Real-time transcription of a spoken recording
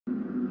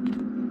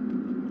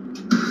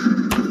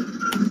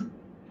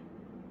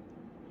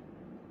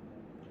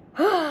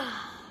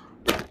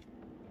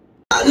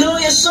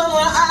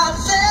somewhere out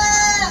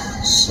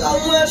there,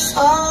 somewhere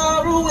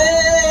far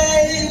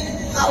away.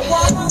 I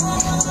want.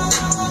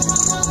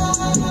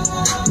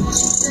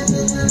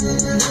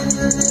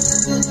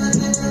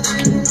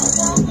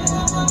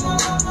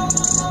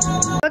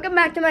 Welcome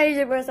back to my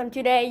YouTube channel.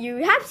 Today,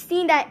 you have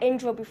seen that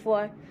intro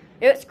before.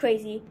 It was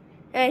crazy.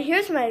 And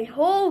here's my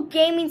whole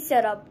gaming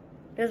setup.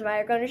 There's my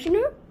air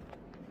conditioner.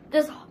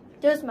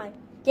 There's my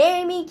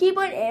gaming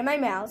keyboard and my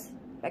mouse.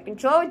 My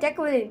controller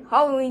decorated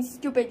Halloween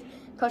stupid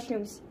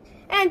costumes.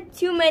 And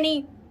too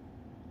many,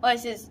 what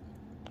is this?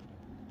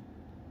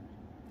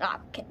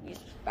 Can't use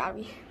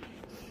battery.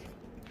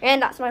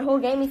 And that's my whole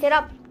gaming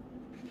setup.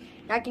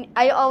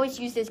 I always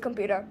use this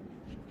computer.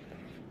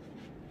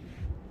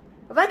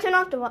 If I turn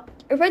on the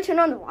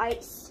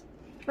lights,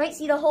 you might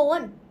see the whole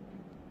one.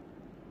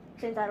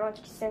 Since I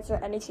don't censor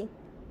anything.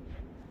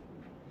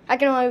 I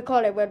can only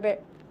record it with a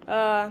bit.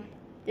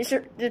 This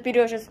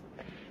video is just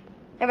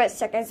about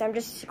seconds. I'm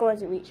just going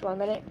to reach 1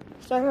 minute.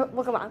 So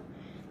look around.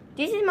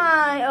 This is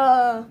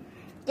my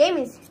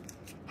gaming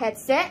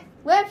headset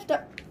with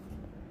the.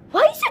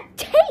 Why is it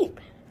tape?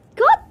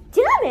 God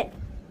damn it!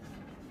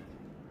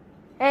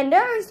 And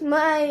there's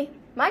my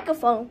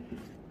microphone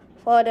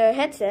for the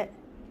headset.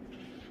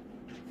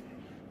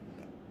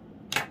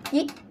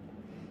 Yeet.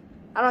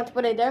 I don't want to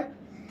put it there.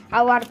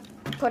 I want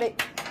to put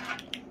it.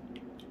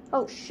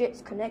 Oh shit,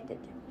 it's connected.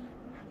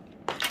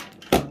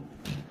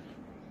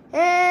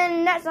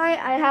 And that's all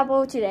I have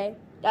all today.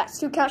 That's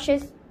 2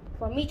 couches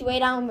for me to lay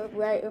down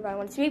if I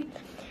want to sleep.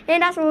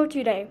 And that's all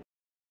today.